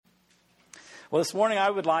Well, this morning I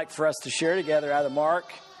would like for us to share together out of Mark,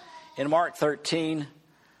 in Mark 13,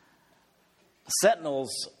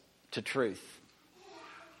 Sentinels to Truth.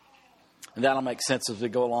 And that'll make sense as we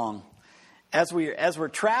go along. As we're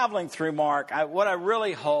traveling through Mark, what I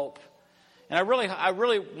really hope, and I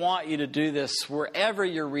really want you to do this wherever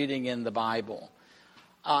you're reading in the Bible.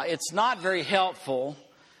 It's not very helpful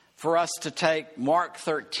for us to take Mark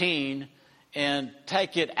 13 and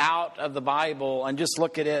take it out of the Bible and just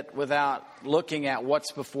look at it without looking at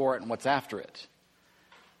what's before it and what's after it.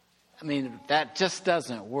 I mean, that just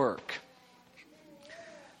doesn't work.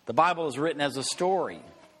 The Bible is written as a story,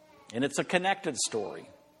 and it's a connected story.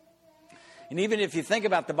 And even if you think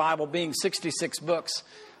about the Bible being 66 books,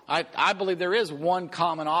 I believe there is one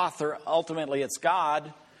common author. Ultimately, it's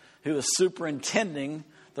God who is superintending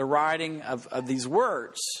the writing of these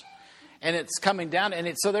words. And it's coming down,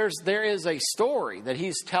 and so there is a story that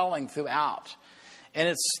he's telling throughout. And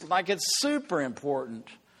it's super important.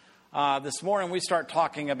 This morning we start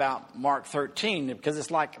talking about Mark 13 because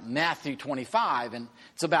it's like Matthew 25, and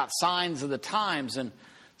it's about signs of the times. And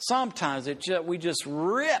sometimes we just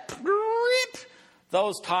rip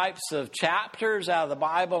those types of chapters out of the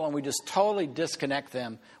Bible, and we just totally disconnect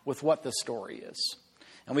them with what the story is.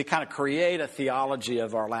 And we kind of create a theology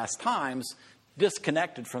of our last times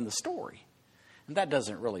disconnected from the story. And that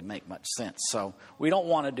doesn't really make much sense. So we don't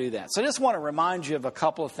want to do that. So I just want to remind you of a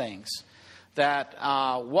couple of things. That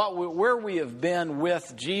where we have been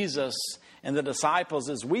with Jesus and the disciples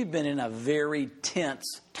is we've been in a very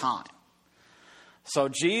tense time. So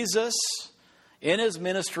Jesus, in his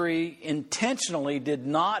ministry, intentionally did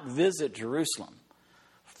not visit Jerusalem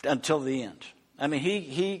until the end. I mean,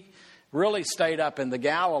 he really stayed up in the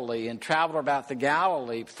Galilee and traveled about the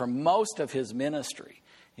Galilee for most of his ministry.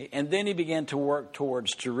 And then he began to work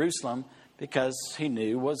towards Jerusalem because he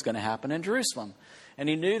knew what was going to happen in Jerusalem. And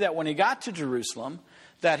he knew that when he got to Jerusalem,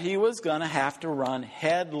 that he was going to have to run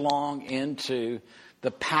headlong into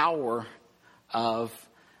the power of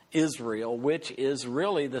Israel, which is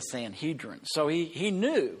really the Sanhedrin. So he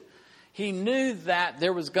knew that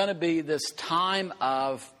there was going to be this time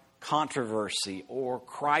of controversy or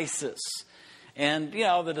crisis. And,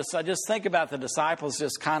 just think about the disciples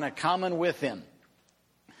just kind of coming with him.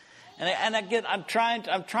 And again, I'm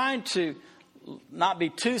trying to not be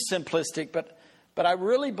too simplistic, but I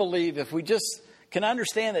really believe if we just can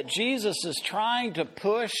understand that Jesus is trying to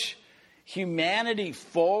push humanity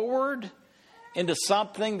forward into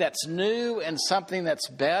something that's new and something that's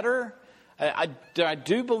better, I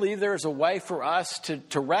do believe there's a way for us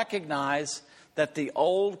to recognize that the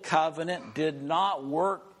old covenant did not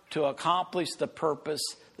work to accomplish the purpose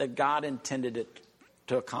that God intended it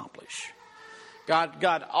to accomplish.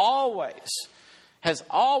 God has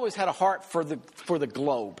always had a heart for the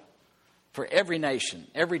globe, for every nation,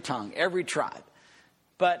 every tongue, every tribe.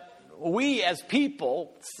 But we as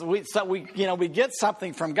people, we get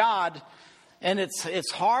something from God, and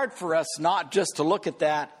it's hard for us not just to look at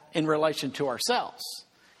that in relation to ourselves,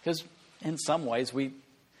 because in some ways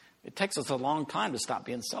it takes us a long time to stop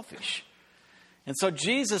being selfish. And so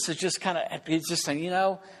Jesus is he's just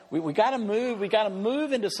saying, we got to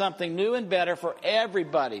move into something new and better for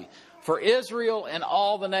everybody, for Israel and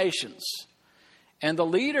all the nations. And the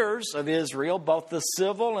leaders of Israel, both the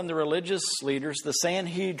civil and the religious leaders, the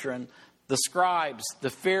Sanhedrin, the scribes, the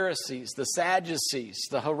Pharisees, the Sadducees,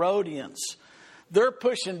 the Herodians, they're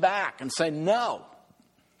pushing back and saying, no.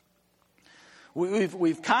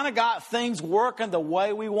 We've kind of got things working the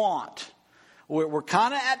way we want. We're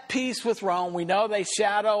kind of at peace with Rome. We know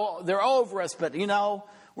they're over us, but we're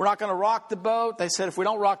not going to rock the boat. They said if we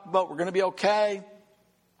don't rock the boat, we're going to be okay.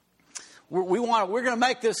 We're going to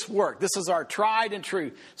make this work. This is our tried and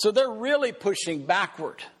true. So they're really pushing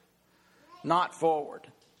backward, not forward.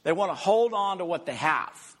 They want to hold on to what they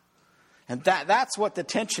have. And that's what the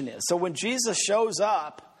tension is. So when Jesus shows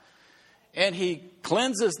up and he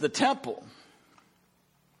cleanses the temple,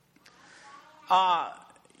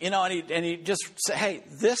 and he just said, hey,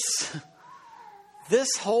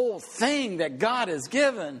 this whole thing that God has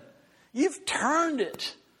given, you've turned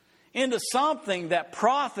it into something that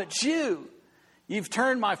profits you. You've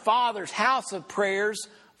turned my Father's house of prayers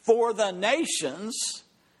for the nations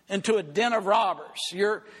into a den of robbers.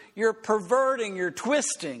 You're perverting, you're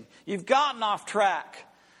twisting. You've gotten off track.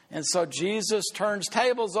 And so Jesus turns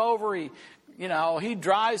tables over. He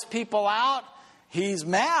drives people out. He's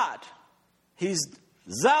mad. He's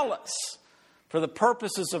zealous for the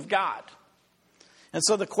purposes of God. And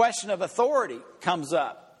so the question of authority comes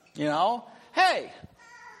up. Hey,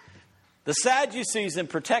 the Sadducees in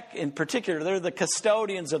particular, they're the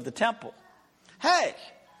custodians of the temple. Hey,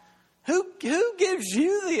 Who gives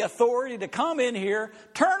you the authority to come in here,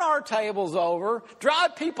 turn our tables over,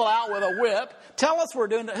 drive people out with a whip, tell us we're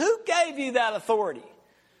doing it? Who gave you that authority?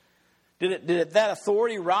 Did that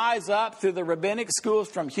authority rise up through the rabbinic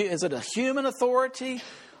schools is it a human authority,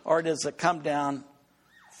 or does it come down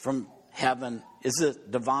from heaven? Is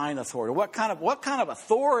it divine authority? What kind of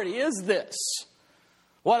authority is this?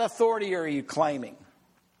 What authority are you claiming?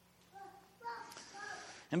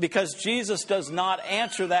 And because Jesus does not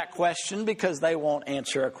answer that question, because they won't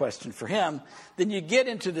answer a question for him, then you get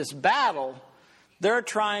into this battle. They're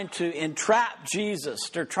trying to entrap Jesus.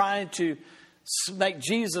 They're trying to make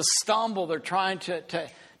Jesus stumble. They're trying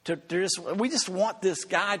we just want this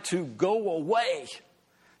guy to go away.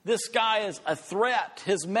 This guy is a threat.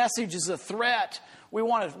 His message is a threat. We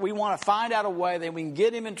want to find out a way that we can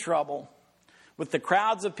get him in trouble with the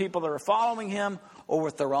crowds of people that are following him, or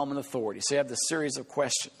with the Roman authorities. So you have this series of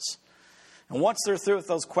questions. And once they're through with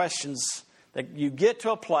those questions, that you get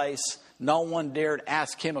to a place, no one dared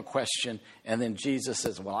ask him a question, and then Jesus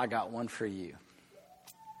says, well, I got one for you.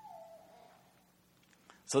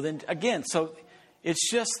 So then, again, it's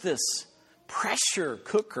just this pressure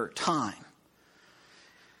cooker time.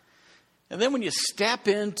 And then when you step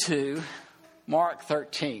into Mark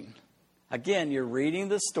 13, again, you're reading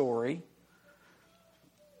the story.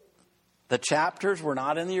 The chapters were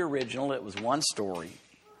not in the original. It was one story.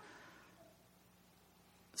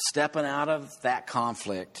 Stepping out of that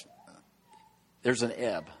conflict, there's an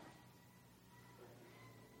ebb.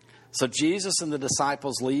 So Jesus and the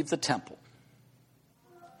disciples leave the temple.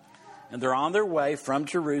 And they're on their way from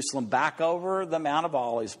Jerusalem back over the Mount of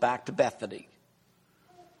Olives, back to Bethany.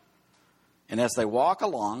 And as they walk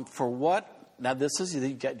along,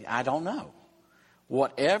 I don't know.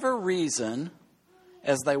 Whatever reason,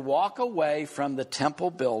 as they walk away from the temple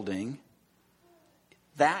building,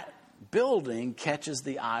 that building catches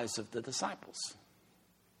the eyes of the disciples.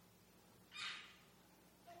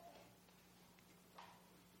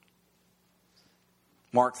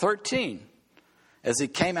 Mark 13. As he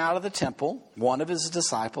came out of the temple, one of his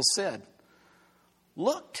disciples said,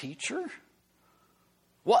 "Look, teacher,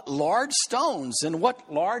 what large stones and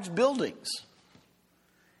what large buildings."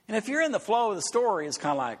 And if you're in the flow of the story, it's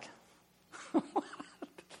kind of like,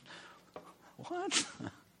 what?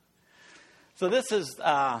 So this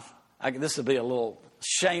will be a little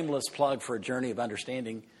shameless plug for a Journey of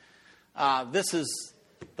Understanding. This is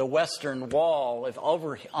the Western Wall. If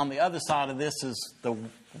over on the other side of this is the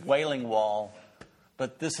Wailing Wall,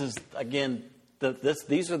 but this is again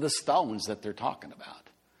these are the stones that they're talking about.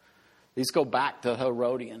 These go back to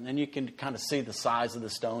Herodian, and you can kind of see the size of the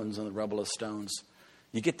stones and the rubble of stones.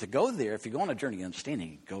 You get to go there if you go on a Journey of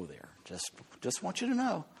Understanding. You go there. Just want you to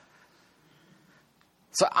know.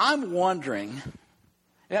 So I'm wondering,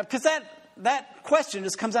 because that question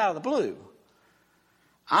just comes out of the blue.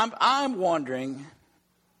 I'm wondering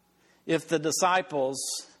if the disciples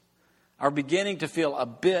are beginning to feel a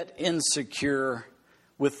bit insecure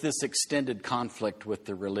with this extended conflict with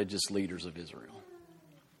the religious leaders of Israel.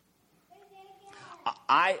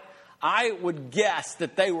 I would guess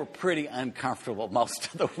that they were pretty uncomfortable most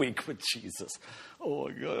of the week with Jesus. Oh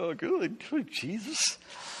my God, Jesus.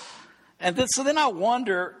 And then I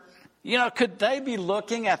wonder, could they be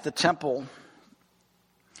looking at the temple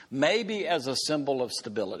maybe as a symbol of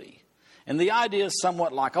stability? And the idea is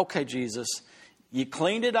somewhat like, okay, Jesus, you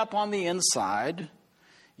cleaned it up on the inside.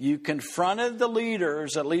 You confronted the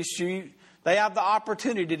leaders. At least they have the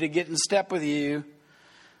opportunity to get in step with you.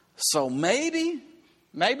 So maybe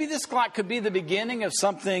this could be the beginning of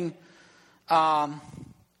something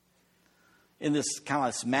in this kind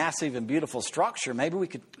of massive and beautiful structure. Maybe we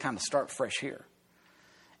could kind of start fresh here.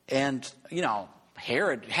 And,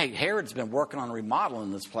 Herod's been working on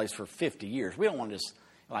remodeling this place for 50 years. We don't want to just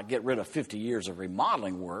get rid of 50 years of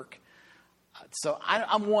remodeling work. So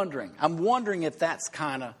I'm wondering if that's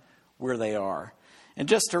kind of where they are. And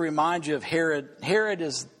just to remind you of Herod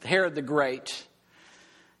is Herod the Great,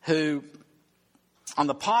 who, on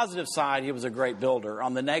the positive side, he was a great builder.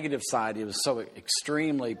 On the negative side, he was so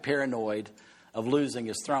extremely paranoid of losing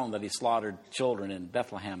his throne that he slaughtered children in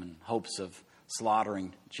Bethlehem in hopes of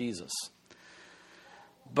slaughtering Jesus.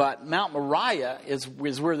 But Mount Moriah is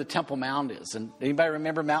where the Temple Mount is. And anybody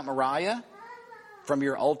remember Mount Moriah from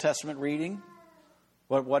your Old Testament reading?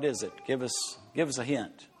 What is it? Give us a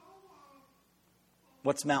hint.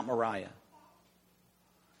 What's Mount Moriah?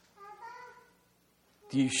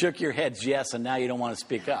 You shook your heads yes, and now you don't want to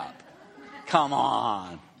speak up. Come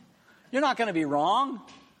on. You're not going to be wrong.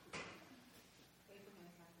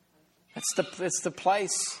 It's the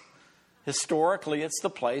place, historically, it's the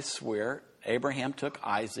place where Abraham took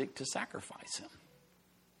Isaac to sacrifice him.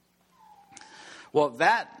 Well,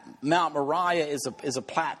 that Mount Moriah is a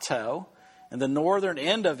plateau, and the northern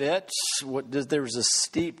end of it, there was a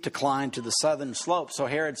steep decline to the southern slope. So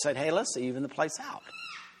Herod said, hey, let's even the place out.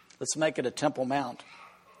 Let's make it a Temple Mount.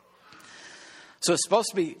 So it's supposed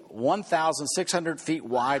to be 1,600 feet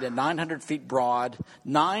wide and 900 feet broad,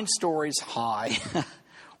 9 stories high,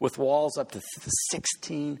 with walls up to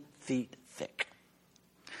 16 feet thick.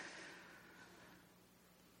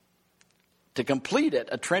 To complete it,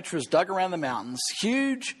 a trench was dug around the mountains,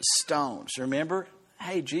 huge stones. Remember?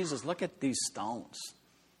 Hey, Jesus, look at these stones.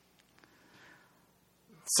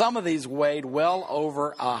 Some of these weighed well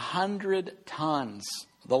over 100 tons.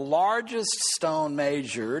 The largest stone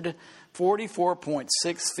measured 44.6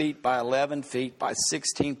 feet by 11 feet by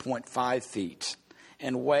 16.5 feet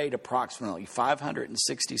and weighed approximately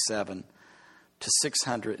 567 to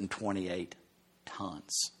 628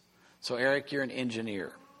 tons. So, Eric, you're an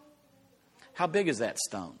engineer. How big is that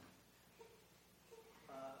stone?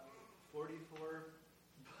 44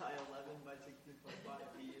 by 11 by 16.5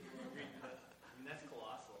 feet. I mean, that's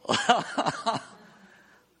colossal.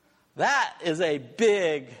 That is a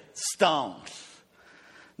big stone.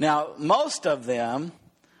 Now, most of them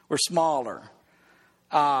were smaller,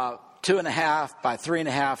 2.5 by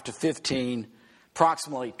 3.5 to 15,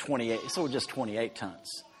 approximately 28, so just 28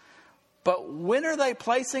 tons. But when are they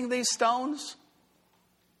placing these stones?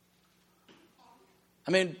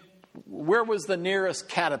 I mean, where was the nearest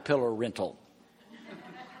Caterpillar rental?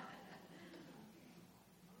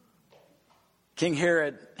 King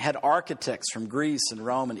Herod had architects from Greece and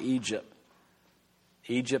Rome and Egypt.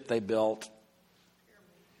 Egypt they built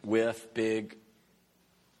with big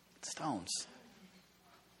stones.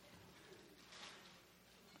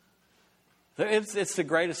 It's the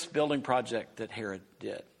greatest building project that Herod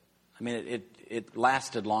did. I mean, it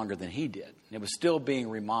lasted longer than he did. It was still being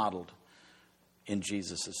remodeled in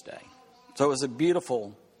Jesus' day. So it was a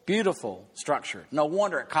beautiful, beautiful structure. No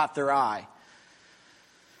wonder it caught their eye.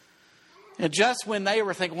 And just when they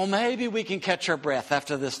were thinking, well, maybe we can catch our breath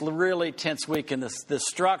after this really tense week in this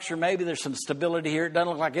structure, maybe there's some stability here. It doesn't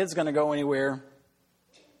look like it's going to go anywhere.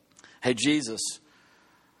 Hey, Jesus,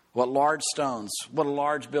 what large stones, what a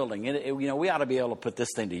large building. We ought to be able to put this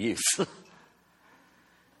thing to use.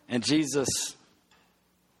 And Jesus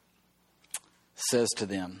says to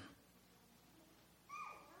them,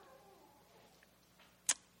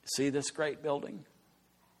 see this great building?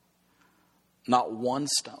 Not one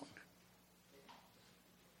stone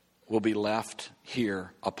will be left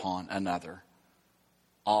here upon another.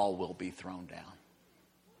 All will be thrown down.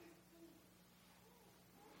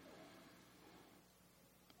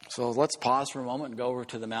 So let's pause for a moment and go over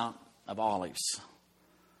to the Mount of Olives.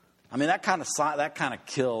 I mean, that kind of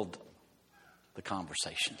killed the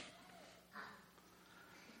conversation.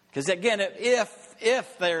 Because again,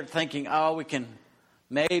 if they're thinking, oh, we can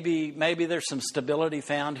maybe there's some stability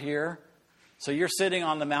found here. So you're sitting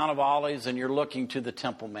on the Mount of Olives and you're looking to the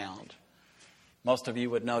Temple Mount. Most of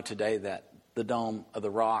you would know today that the Dome of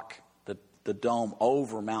the Rock, the dome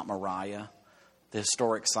over Mount Moriah, the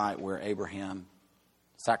historic site where Abraham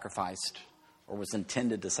sacrificed or was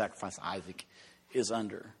intended to sacrifice Isaac, is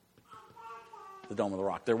under the Dome of the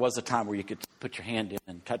Rock. There was a time where you could put your hand in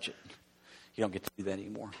and touch it. You don't get to do that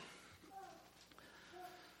anymore.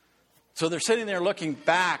 So they're sitting there looking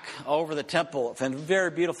back over the temple, and a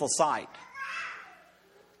very beautiful sight.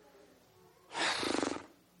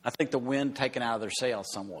 I think the wind taken out of their sails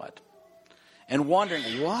somewhat. And wondering,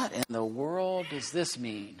 what in the world does this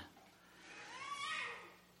mean?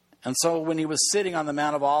 And so when he was sitting on the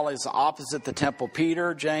Mount of Olives opposite the temple,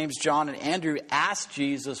 Peter, James, John, and Andrew asked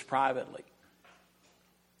Jesus privately,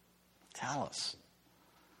 tell us,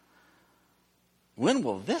 when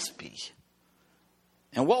will this be?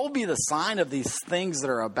 And what will be the sign of these things that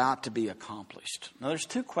are about to be accomplished? Now there's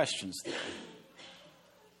 2 questions there.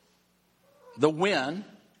 The when,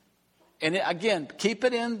 and again, keep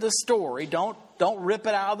it in the story. Don't rip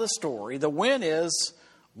it out of the story. The when is,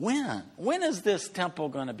 when? When is this temple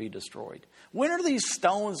going to be destroyed? When are these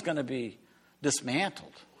stones going to be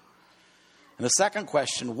dismantled? And the second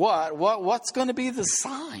question, what's going to be the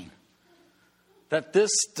sign that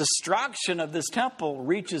this destruction of this temple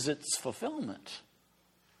reaches its fulfillment?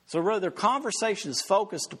 So really their conversation is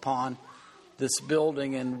focused upon this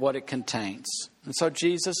building and what it contains. And so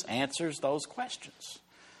Jesus answers those questions.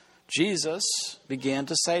 Jesus began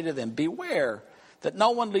to say to them, beware that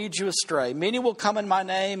no one leads you astray. Many will come in my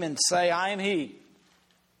name and say, I am he.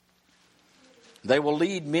 They will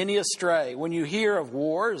lead many astray. When you hear of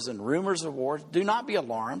wars and rumors of wars, do not be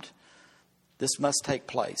alarmed. This must take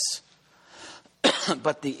place.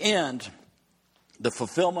 But the end, the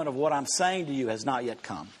fulfillment of what I'm saying to you has not yet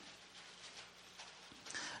come.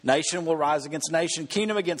 Nation will rise against nation,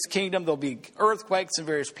 kingdom against kingdom. There'll be earthquakes in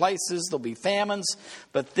various places. There'll be famines.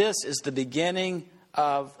 But this is the beginning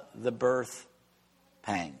of the birth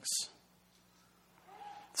pangs.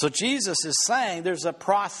 So Jesus is saying there's a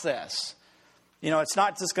process. It's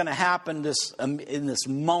not just going to happen in this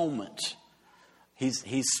moment.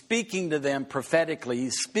 He's speaking to them prophetically.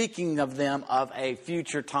 He's speaking of them of a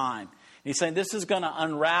future time. He's saying this is going to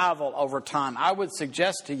unravel over time. I would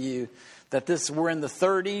suggest to you that we're in the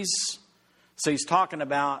 30s. So he's talking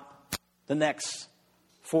about the next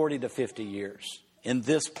 40 to 50 years in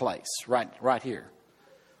this place, right here.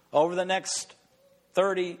 Over the next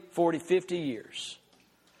 30, 40, 50 years,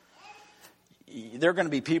 there are going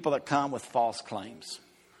to be people that come with false claims.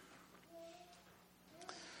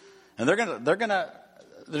 And there's going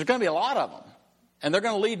to be a lot of them. And they're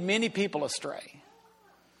going to lead many people astray.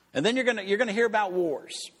 And then you're going to hear about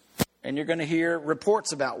wars. And you're going to hear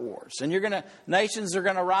reports about wars. And nations are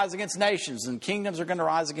going to rise against nations. And kingdoms are going to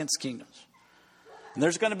rise against kingdoms. And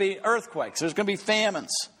there's going to be earthquakes. There's going to be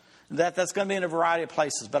famines. That's going to be in a variety of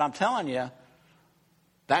places. But I'm telling you,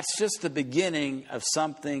 that's just the beginning of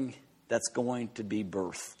something that's going to be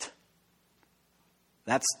birthed.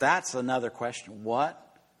 That's another question.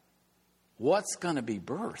 What's going to be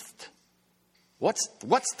birthed? What's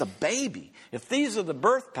the baby? If these are the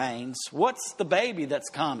birth pains, what's the baby that's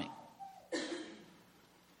coming?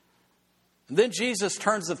 And then Jesus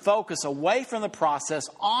turns the focus away from the process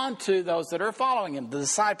onto those that are following him, the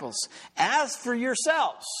disciples. As for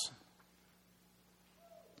yourselves,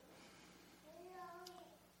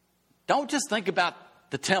 don't just think about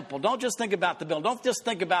the temple. Don't just think about the building. Don't just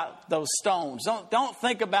think about those stones. Don't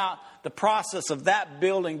think about the process of that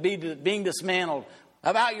building being dismantled.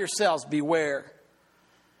 About yourselves, beware.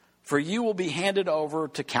 For you will be handed over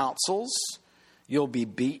to councils. You'll be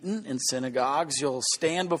beaten in synagogues. You'll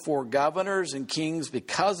stand before governors and kings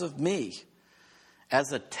because of me,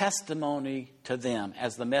 as a testimony to them,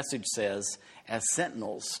 as the message says, as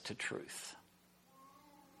sentinels to truth.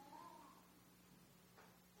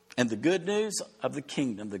 And the good news of the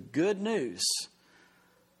kingdom, the good news,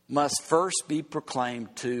 must first be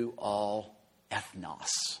proclaimed to all ethnos,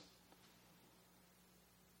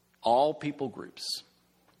 all people groups.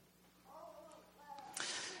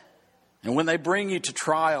 And when they bring you to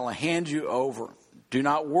trial and hand you over, do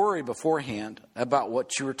not worry beforehand about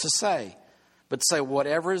what you are to say, but say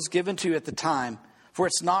whatever is given to you at the time, for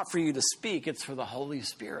it's not for you to speak, it's for the Holy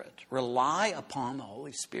Spirit. Rely upon the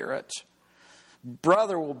Holy Spirit.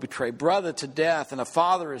 Brother will betray brother to death, and a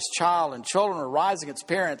father his child, and children will rise against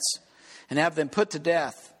parents and have them put to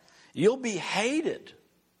death. You'll be hated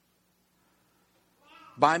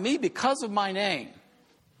by me because of my name.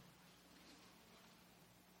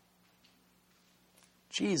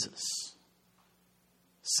 Jesus,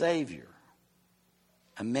 Savior,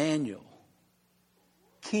 Emmanuel,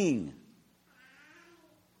 King,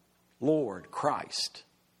 Lord, Christ,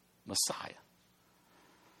 Messiah.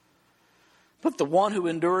 But the one who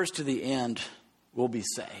endures to the end will be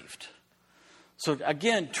saved. So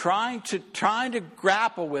again, trying to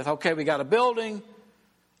grapple with, okay, we got a building.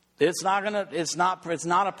 It's not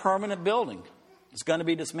a permanent building. It's going to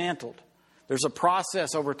be dismantled. There's a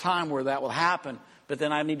process over time where that will happen. But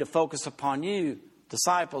then I need to focus upon you,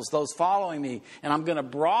 disciples, those following me. And I'm going to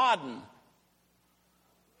broaden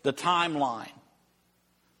the timeline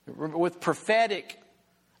with prophetic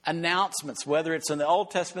announcements, whether it's in the Old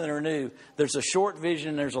Testament or New. There's a short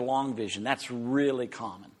vision, there's a long vision. That's really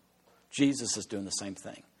common. Jesus is doing the same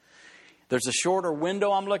thing. There's a shorter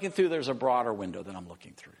window I'm looking through, there's a broader window that I'm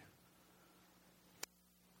looking through.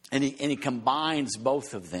 And he combines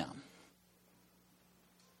both of them.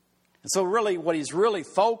 And so really what he's really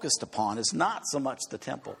focused upon is not so much the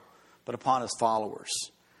temple, but upon his followers.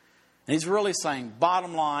 And he's really saying,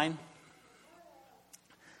 bottom line,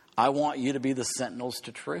 I want you to be the sentinels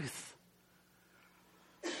to truth.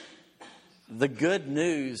 The good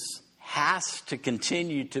news has to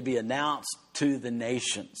continue to be announced to the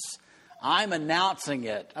nations. I'm announcing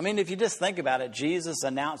it. I mean, if you just think about it, Jesus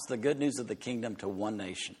announced the good news of the kingdom to one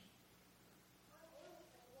nation.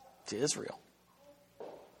 To Israel.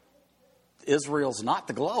 Israel's not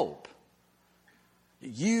the globe.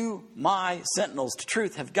 You, my sentinels to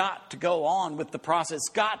truth, have got to go on with the process. It's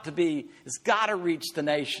got to reach the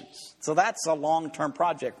nations. So that's a long-term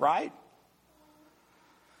project, right?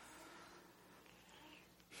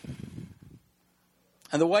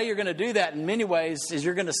 And the way you're going to do that in many ways is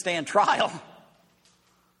you're going to stand trial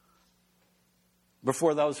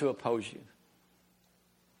before those who oppose you.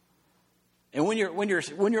 And when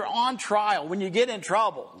you're on trial, when you get in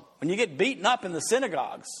trouble, when you get beaten up in the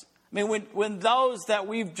synagogues, I mean, when those that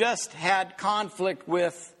we've just had conflict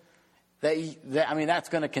with, that's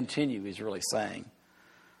going to continue, he's really saying.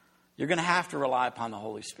 You're going to have to rely upon the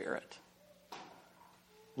Holy Spirit.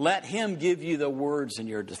 Let him give you the words in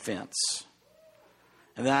your defense.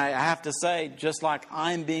 And then I have to say, just like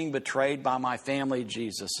I'm being betrayed by my family,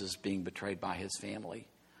 Jesus is being betrayed by his family.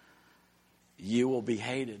 You will be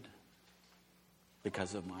hated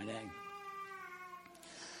because of my name.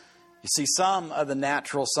 You see, some of the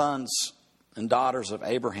natural sons and daughters of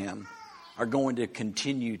Abraham are going to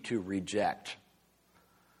continue to reject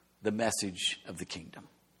the message of the kingdom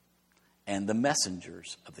and the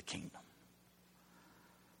messengers of the kingdom.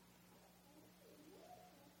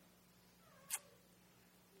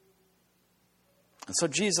 And so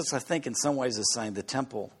Jesus, I think, in some ways is saying the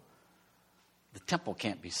temple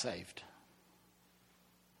can't be saved.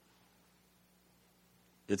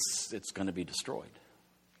 It's going to be destroyed.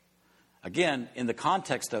 Again, in the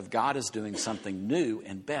context of God is doing something new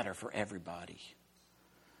and better for everybody.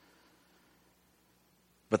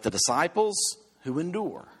 But the disciples who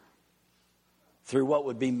endure through what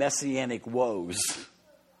would be messianic woes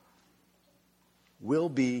will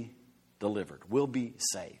be delivered, will be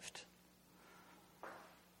saved.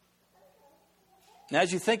 Now,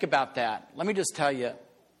 as you think about that, let me just tell you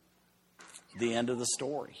the end of the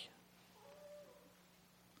story.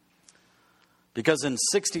 Because in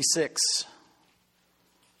 66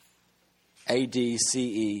 AD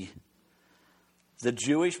CE, the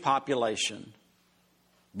Jewish population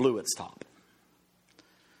blew its top.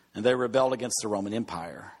 And they rebelled against the Roman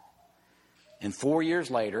Empire. And 4 years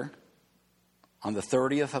later, on the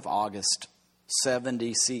 30th of August,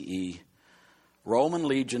 70 CE, Roman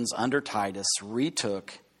legions under Titus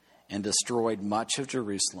retook and destroyed much of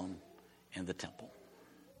Jerusalem and the temple.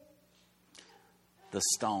 The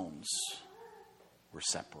stones were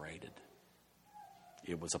separated.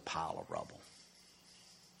 It was a pile of rubble.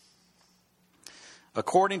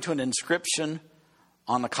 According to an inscription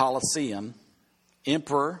on the Colosseum,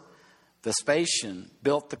 Emperor Vespasian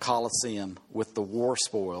built the Colosseum with the war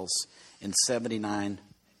spoils in 79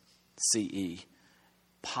 CE.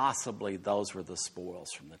 Possibly those were the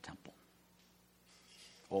spoils from the temple.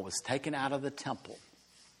 What was taken out of the temple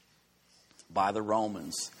by the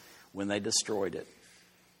Romans when they destroyed it,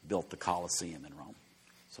 built the Colosseum in Rome.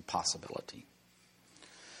 It's a possibility.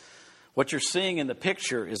 What you're seeing in the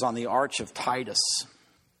picture is on the Arch of Titus.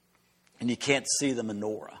 And you can't see the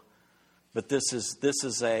menorah. But this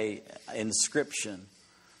is a inscription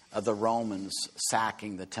of the Romans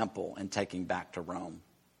sacking the temple and taking back to Rome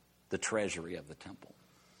the treasury of the temple.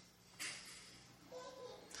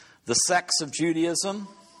 The sects of Judaism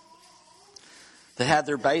that had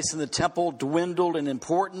their base in the temple dwindled in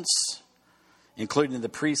importance, including the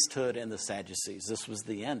priesthood and the Sadducees. This was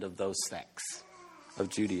the end of those sects of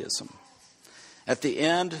Judaism. At the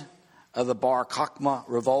end of the Bar Kokhba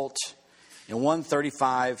revolt in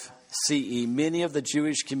 135 CE, many of the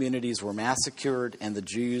Jewish communities were massacred and the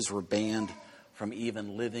Jews were banned from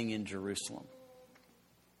even living in Jerusalem.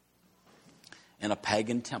 And a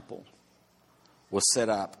pagan temple was set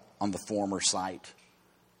up on the former site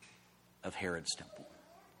of Herod's temple.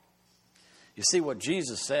 You see, what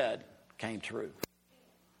Jesus said came true.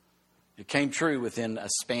 It came true within a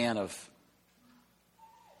span of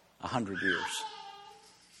 100 years.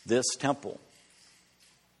 This temple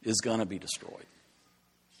is going to be destroyed.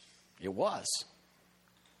 It was.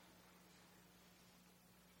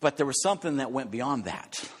 But there was something that went beyond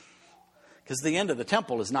that. Because the end of the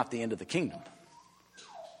temple is not the end of the kingdom.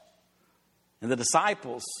 And the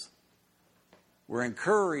disciples were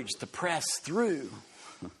encouraged to press through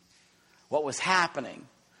what was happening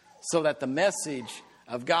so that the message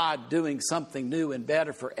of God doing something new and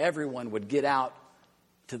better for everyone would get out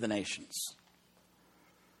to the nations.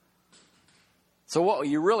 So what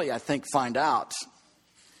you really, I think, find out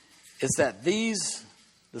is that these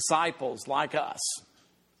disciples, like us,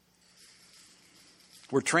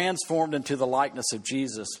 were transformed into the likeness of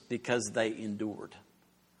Jesus because they endured.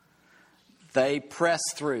 They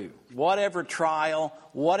pressed through. Whatever trial,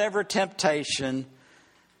 whatever temptation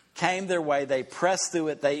came their way, they pressed through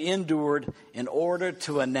it. They endured in order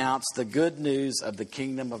to announce the good news of the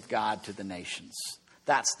kingdom of God to the nations.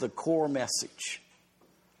 That's the core message.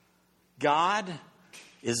 God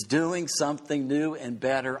is doing something new and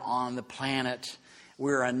better on the planet.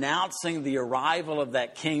 We're announcing the arrival of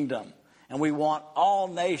that kingdom. And we want all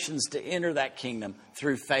nations to enter that kingdom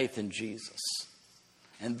through faith in Jesus.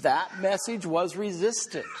 And that message was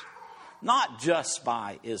resisted. Not just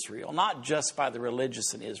by Israel, not just by the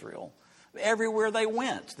religious in Israel. Everywhere they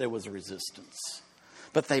went, there was resistance.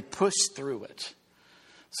 But they pushed through it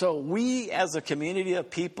So we, as a community of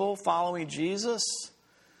people following Jesus,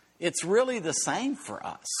 it's really the same for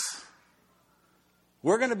us.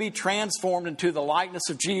 We're going to be transformed into the likeness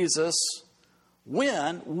of Jesus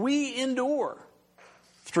when we endure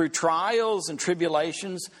through trials and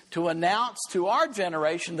tribulations to announce to our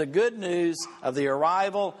generation the good news of the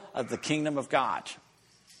arrival of the kingdom of God.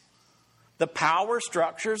 The power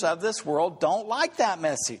structures of this world don't like that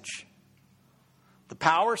message. The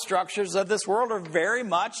power structures of this world are very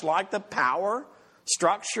much like the power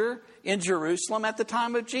structure in Jerusalem at the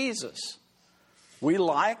time of Jesus. We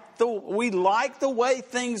like the way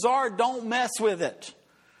things are. Don't mess with it.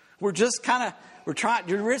 We're just kind of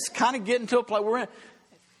getting to a place where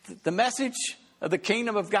the message of the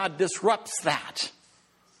kingdom of God disrupts that.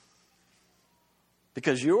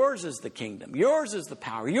 Because yours is the kingdom. Yours is the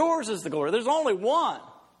power. Yours is the glory. There's only one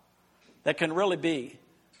that can really be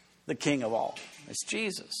the king of all. It's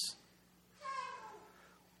Jesus.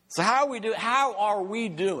 So how are we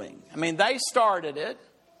doing? I mean, they started it.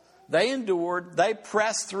 They endured. They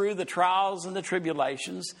pressed through the trials and the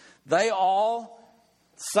tribulations. They all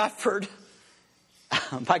suffered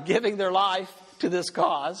by giving their life to this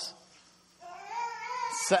cause.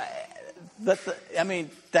 So,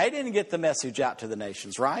 they didn't get the message out to the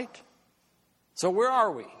nations, right? So where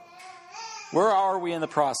are we? Where are we in the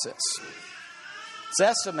process? It's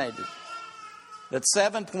estimated that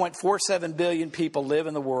 7.47 billion people live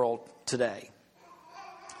in the world today.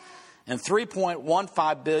 And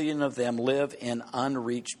 3.15 billion of them live in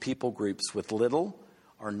unreached people groups with little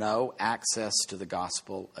or no access to the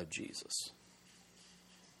gospel of Jesus.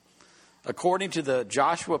 According to the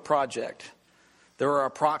Joshua Project, there are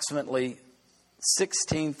approximately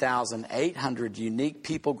 16,800 unique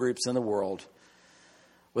people groups in the world,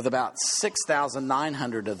 with about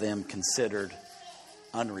 6,900 of them considered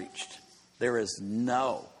unreached. There is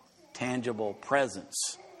no tangible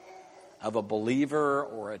presence of a believer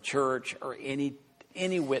or a church or any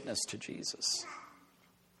witness to Jesus.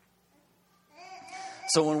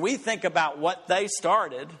 So when we think about what they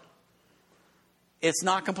started, it's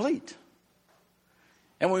not complete.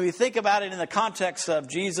 And when we think about it in the context of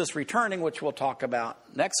Jesus returning, which we'll talk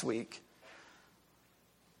about next week,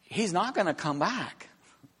 he's not going to come back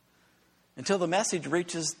until the message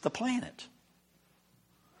reaches the planet.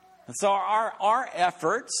 And so our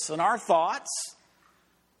efforts and our thoughts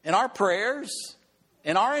and our prayers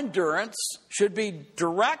and our endurance should be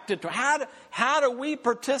directed to how do we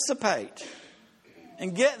participate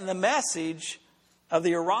in getting the message of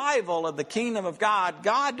the arrival of the kingdom of God,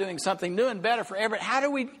 God doing something new and better for everyone. How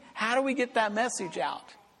do we get that message out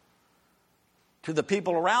to the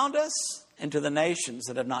people around us and to the nations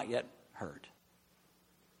that have not yet heard?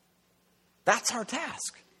 That's our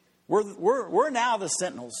task. We're now the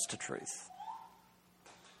sentinels to truth.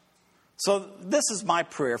 So this is my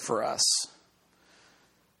prayer for us.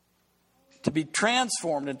 To be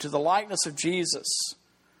transformed into the likeness of Jesus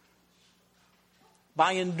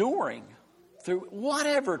by enduring through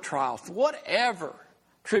whatever trial, whatever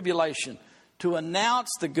tribulation, to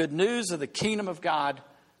announce the good news of the kingdom of God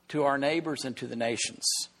to our neighbors and to the nations.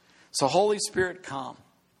 So Holy Spirit, come.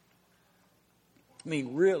 I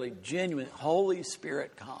mean, really, genuine, Holy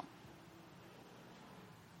Spirit, come.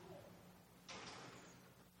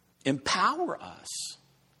 Empower us.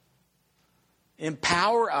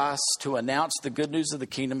 Empower us to announce the good news of the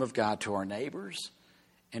kingdom of God to our neighbors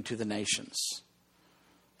and to the nations.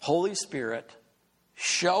 Holy Spirit,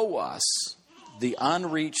 show us the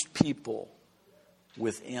unreached people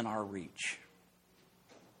within our reach.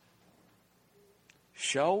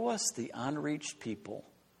 Show us the unreached people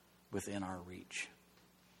within our reach.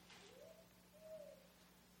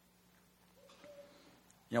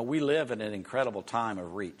 You know, we live in an incredible time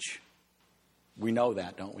of reach. We know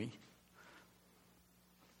that, don't we?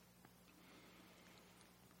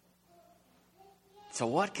 So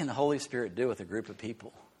what can the Holy Spirit do with a group of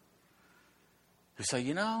people who say,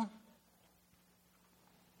 you know,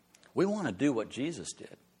 we want to do what Jesus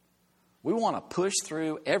did. We want to push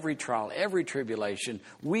through every trial, every tribulation.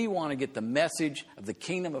 We want to get the message of the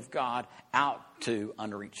kingdom of God out to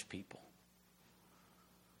unreached people.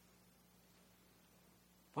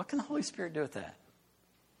 What can the Holy Spirit do with that?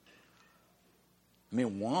 I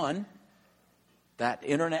mean, one, that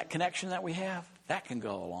internet connection that we have, that can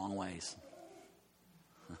go a long ways.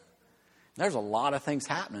 There's a lot of things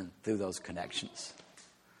happening through those connections.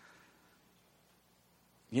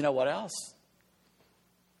 You know what else?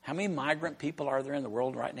 How many migrant people are there in the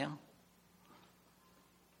world right now?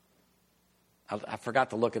 I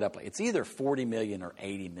forgot to look it up. It's either 40 million or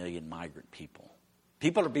 80 million migrant people.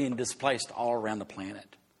 People are being displaced all around the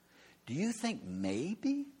planet. Do you think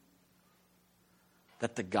maybe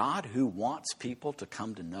that the God who wants people to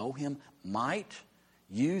come to know him might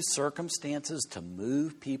use circumstances to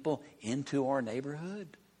move people into our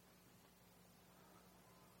neighborhood?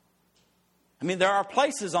 I mean, there are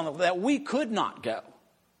places that we could not go.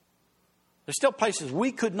 There's still places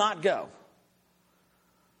we could not go.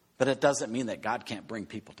 But it doesn't mean that God can't bring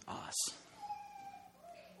people to us.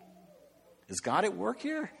 Is God at work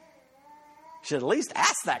here? Should at least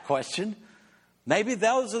ask that question. Maybe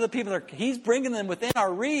those are the people that he's bringing them within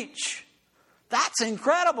our reach. That's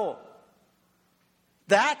incredible.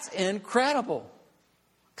 That's incredible.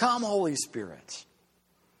 Come, Holy Spirit.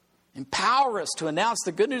 Empower us to announce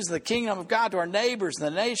the good news of the kingdom of God to our neighbors and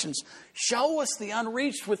the nations. Show us the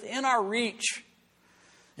unreached within our reach.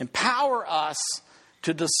 Empower us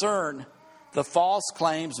to discern the false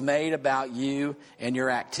claims made about you and your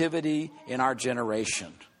activity in our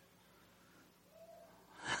generation.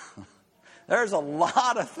 There's a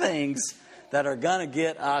lot of things that are going to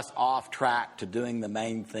get us off track to doing the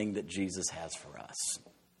main thing that Jesus has for us.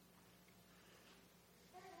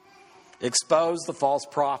 Expose the false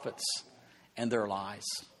prophets and their lies.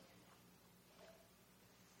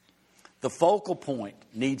 The focal point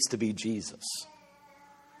needs to be Jesus.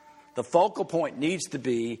 The focal point needs to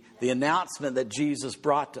be the announcement that Jesus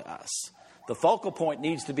brought to us. The focal point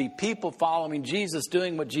needs to be people following Jesus,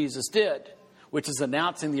 doing what Jesus did, which is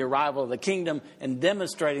announcing the arrival of the kingdom and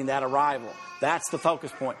demonstrating that arrival. That's the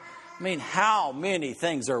focus point. I mean, how many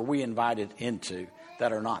things are we invited into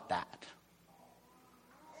that are not that?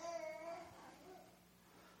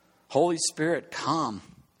 Holy Spirit, come.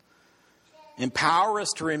 Empower us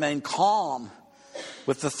to remain calm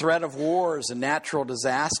with the threat of wars and natural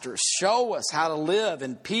disasters. Show us how to live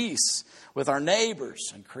in peace with our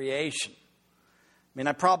neighbors and creation. I mean,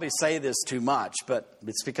 I probably say this too much, but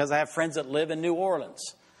it's because I have friends that live in New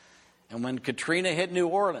Orleans. And when Katrina hit New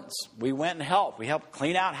Orleans, we went and helped. We helped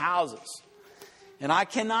clean out houses. And I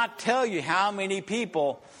cannot tell you how many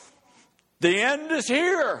people, the end is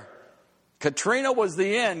here. Katrina was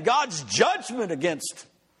the end. God's judgment against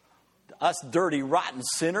us dirty, rotten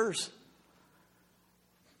sinners.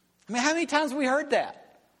 I mean, how many times have we heard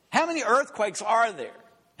that? How many earthquakes are there?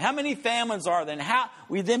 How many famines are there? And how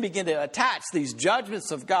we then begin to attach these judgments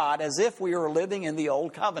of God as if we are living in the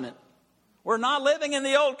old covenant. We're not living in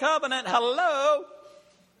the old covenant. Hello.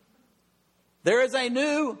 There is a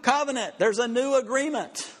new covenant. There's a new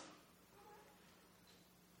agreement.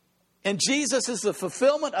 And Jesus is the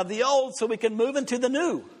fulfillment of the old so we can move into the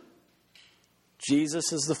new.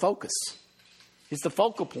 Jesus is the focus. He's the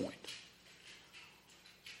focal point.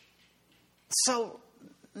 So,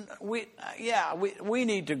 we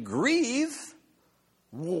need to grieve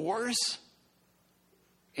wars.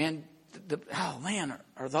 And,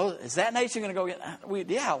 is that nation going to go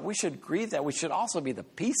get... we should grieve that. We should also be the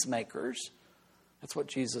peacemakers. That's what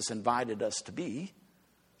Jesus invited us to be.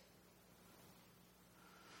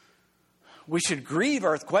 We should grieve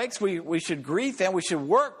earthquakes. We should grieve famine. We should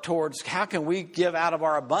work towards how can we give out of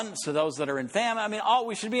our abundance to those that are in famine. I mean,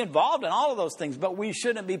 we should be involved in all of those things, but we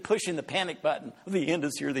shouldn't be pushing the panic button. The end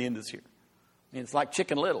is here. The end is here. I mean, it's like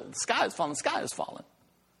Chicken Little. The sky is falling. The sky is falling.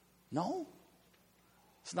 No,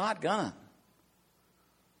 it's not gonna.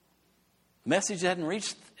 The message hadn't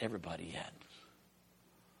reached everybody yet.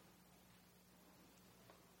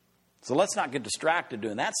 So let's not get distracted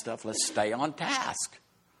doing that stuff. Let's stay on task.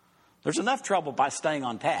 There's enough trouble by staying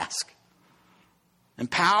on task.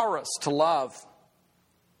 Empower us to love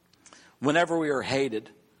whenever we are hated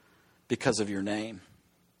because of your name.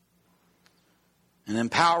 And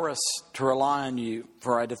empower us to rely on you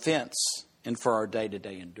for our defense and for our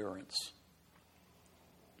day-to-day endurance.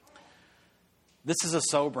 This is a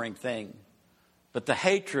sobering thing, but the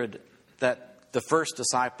hatred that the first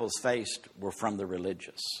disciples faced were from the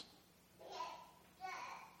religious.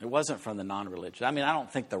 It wasn't from the non-religious. I mean, I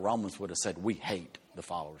don't think the Romans would have said, we hate the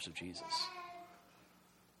followers of Jesus.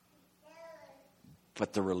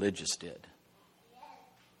 But the religious did.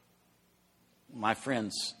 My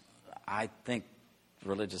friends, I think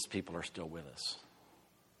religious people are still with us.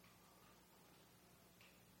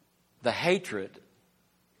 The hatred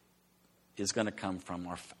is going to come from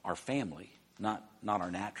our family, not our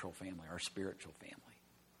natural family, our spiritual family.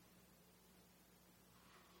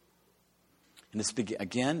 And it's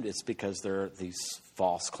because there are these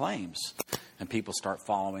false claims. And people start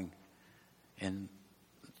following and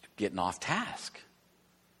getting off task.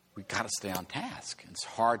 We've got to stay on task. It's a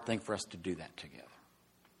hard thing for us to do that together.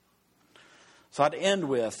 So I'd end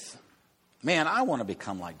with, I want to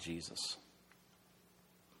become like Jesus.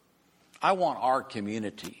 I want our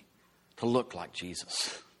community to look like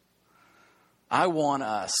Jesus. I want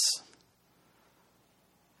us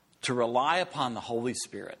to rely upon the Holy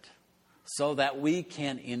Spirit so that we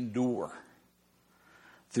can endure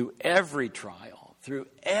through every trial, through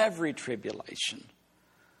every tribulation,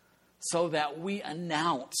 so that we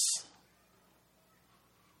announce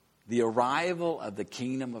the arrival of the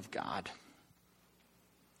kingdom of God,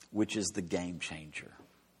 which is the game changer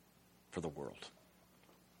for the world.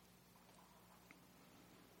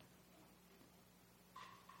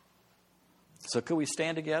 So could we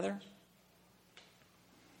stand together?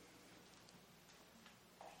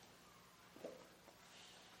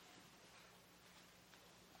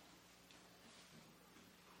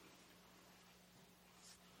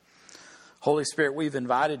 Holy Spirit, we've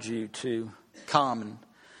invited you to come and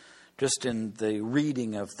just in the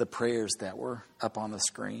reading of the prayers that were up on the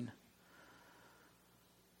screen.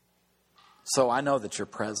 So I know that you're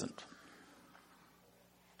present.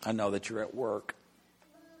 I know that you're at work.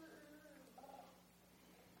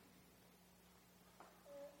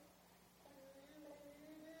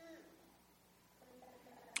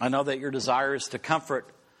 I know that your desire is to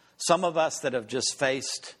comfort some of us that have just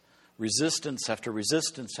faced resistance after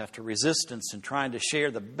resistance after resistance in trying to share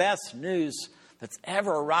the best news that's ever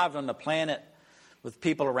arrived on the planet with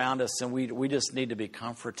people around us. And we just need to be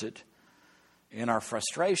comforted in our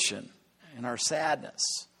frustration, in our sadness,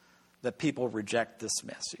 that people reject this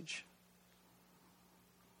message.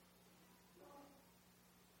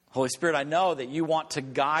 Holy Spirit, I know that you want to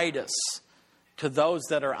guide us to those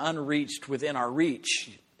that are unreached within our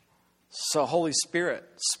reach. So, Holy Spirit,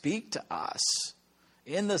 speak to us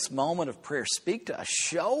in this moment of prayer. Speak to us.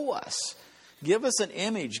 Show us. Give us an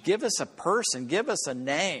image. Give us a person. Give us a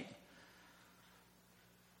name.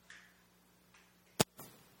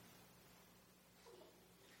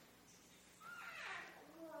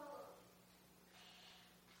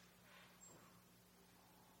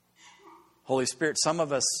 Holy Spirit, some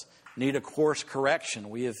of us need a course correction.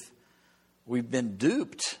 We've been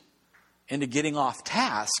duped into getting off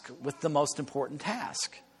task with the most important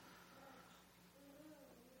task.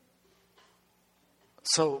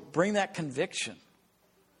 So bring that conviction.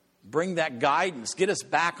 Bring that guidance. Get us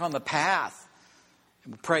back on the path.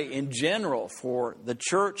 And we pray in general for the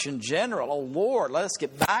church in general. Oh Lord, let us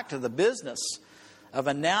get back to the business of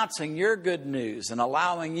announcing your good news and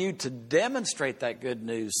allowing you to demonstrate that good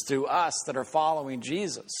news through us that are following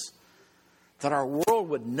Jesus. That our world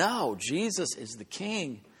would know Jesus is the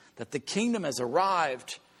King, that the kingdom has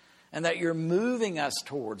arrived, and that you're moving us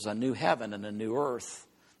towards a new heaven and a new earth.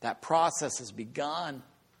 That process has begun.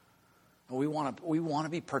 And we want to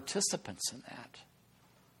be participants in that.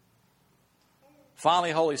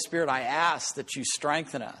 Finally, Holy Spirit, I ask that you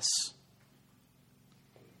strengthen us.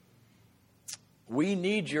 We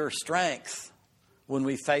need your strength when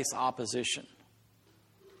we face opposition.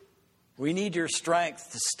 We need your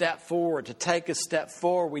strength to step forward, to take a step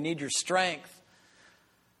forward. We need your strength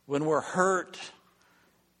when we're hurt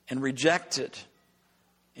and rejected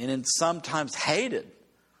and sometimes hated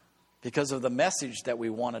because of the message that we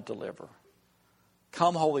want to deliver.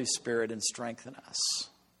 Come, Holy Spirit, and strengthen us.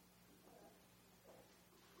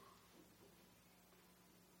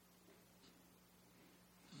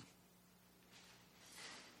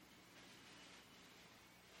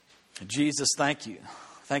 Jesus, thank you.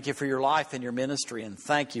 Thank you for your life and your ministry, and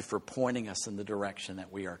thank you for pointing us in the direction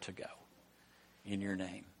that we are to go. In your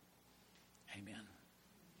name, amen.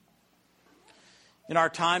 In our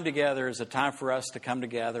time together is a time for us to come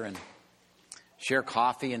together and share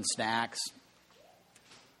coffee and snacks,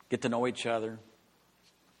 get to know each other.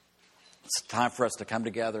 It's a time for us to come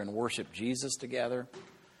together and worship Jesus together.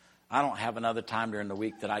 I don't have another time during the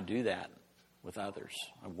week that I do that with others.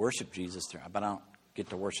 I worship Jesus, but I don't get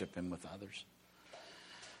to worship him with others.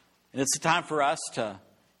 And it's a time for us to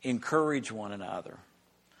encourage one another.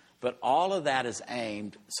 But all of that is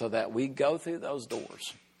aimed so that we go through those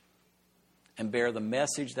doors and bear the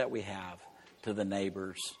message that we have to the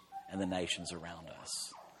neighbors and the nations around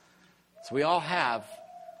us. So we all have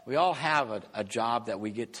a job that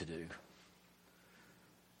we get to do.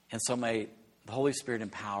 And so may the Holy Spirit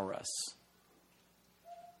empower us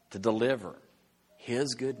to deliver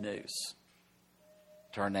his good news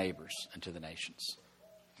to our neighbors and to the nations.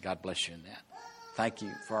 God bless you in that. Thank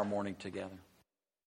you for our morning together.